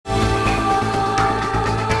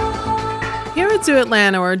at Zoo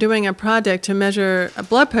Atlanta, we're doing a project to measure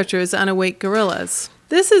blood pressures on awake gorillas.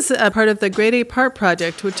 This is a part of the Great Ape Heart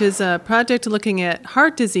Project, which is a project looking at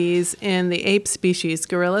heart disease in the ape species,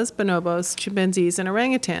 gorillas, bonobos, chimpanzees, and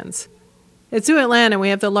orangutans. At Zoo Atlanta, we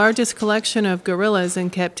have the largest collection of gorillas in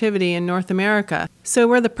captivity in North America, so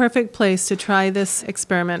we're the perfect place to try this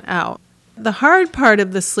experiment out. The hard part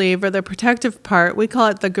of the sleeve, or the protective part, we call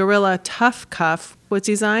it the Gorilla Tough Cuff, was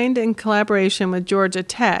designed in collaboration with Georgia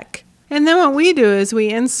Tech. And then what we do is we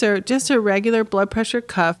insert just a regular blood pressure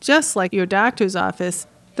cuff, just like your doctor's office.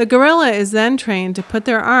 The gorilla is then trained to put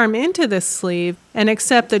their arm into this sleeve and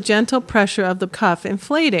accept the gentle pressure of the cuff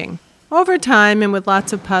inflating. Over time, and with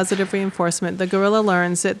lots of positive reinforcement, the gorilla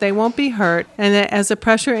learns that they won't be hurt and that as the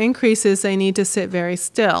pressure increases, they need to sit very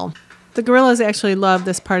still. The gorillas actually love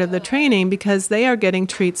this part of the training because they are getting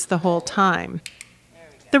treats the whole time.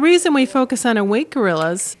 The reason we focus on awake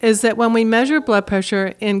gorillas is that when we measure blood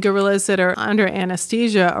pressure in gorillas that are under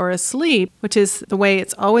anesthesia or asleep, which is the way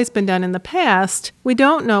it's always been done in the past, we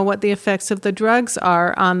don't know what the effects of the drugs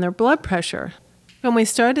are on their blood pressure. When we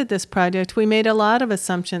started this project, we made a lot of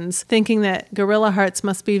assumptions, thinking that gorilla hearts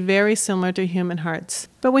must be very similar to human hearts.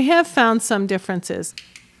 But we have found some differences.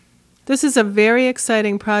 This is a very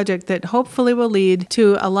exciting project that hopefully will lead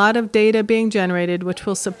to a lot of data being generated which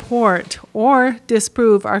will support or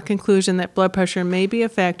disprove our conclusion that blood pressure may be a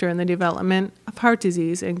factor in the development of heart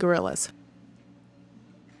disease in gorillas.